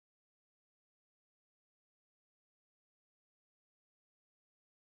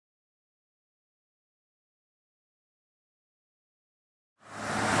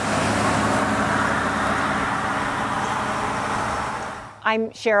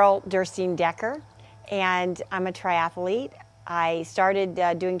I'm Cheryl Decker, and I'm a triathlete. I started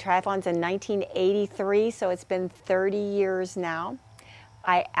doing triathlons in 1983, so it's been 30 years now.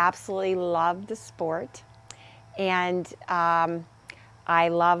 I absolutely love the sport, and I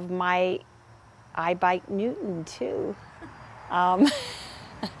love my iBike Newton too.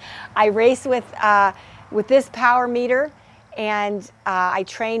 I race with this power meter, and I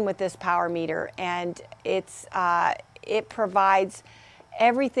train with this power meter, and it provides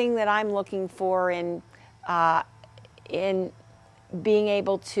everything that I'm looking for in being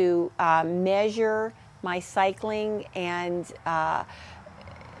able to measure my cycling and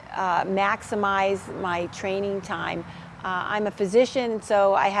maximize my training time. I'm a physician,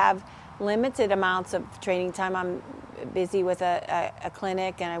 so I have limited amounts of training time. I'm busy with a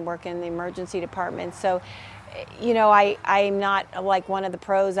clinic, and I work in the emergency department. So, you know, I'm not like one of the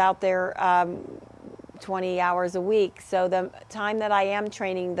pros out there 20 hours a week. So the time that I am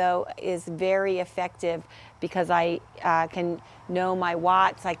training, though, is very effective because I can know my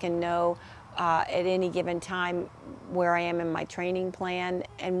watts. I can know at any given time where I am in my training plan.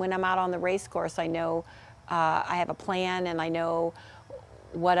 And when I'm out on the race course, I know I have a plan, and I know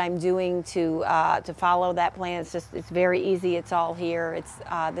what I'm doing to follow that plan. It's very easy. It's all here.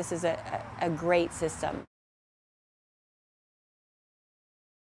 This is a great system.